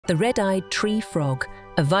The red-eyed tree frog,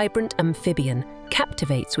 a vibrant amphibian,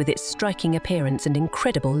 captivates with its striking appearance and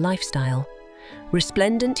incredible lifestyle.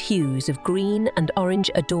 Resplendent hues of green and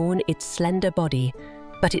orange adorn its slender body,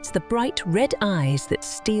 but it's the bright red eyes that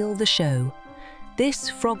steal the show. This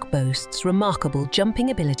frog boasts remarkable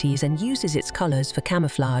jumping abilities and uses its colors for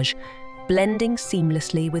camouflage, blending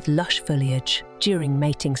seamlessly with lush foliage during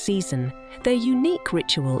mating season. Their unique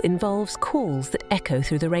ritual involves calls that echo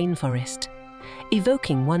through the rainforest.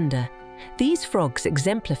 Evoking wonder, these frogs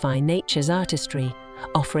exemplify nature's artistry,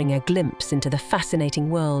 offering a glimpse into the fascinating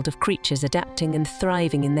world of creatures adapting and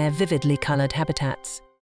thriving in their vividly colored habitats.